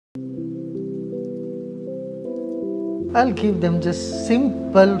I'll give them just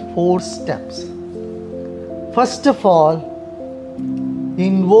simple 4 steps. First of all,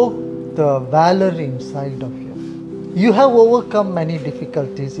 invoke the valor inside of you. You have overcome many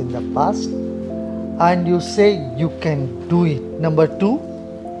difficulties in the past and you say you can do it. Number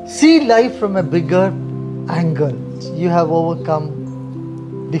 2, see life from a bigger angle. You have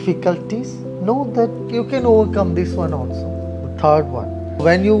overcome difficulties. Know that you can overcome this one also. The third one,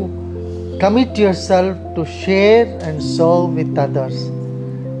 when you commit yourself to share and serve with others,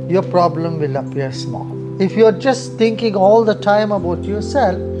 your problem will appear small. If you are just thinking all the time about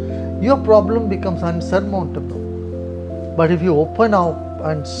yourself, your problem becomes unsurmountable. But if you open up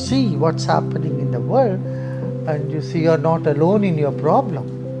and see what's happening in the world, and you see you're not alone in your problem.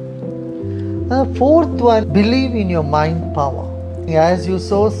 The fourth one, believe in your mind power. As you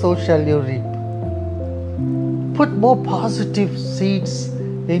sow, so shall you reap. Put more positive seeds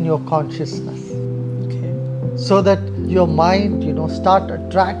in your consciousness. Okay. So that your mind, start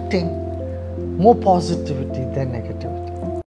attracting more positivity than negativity.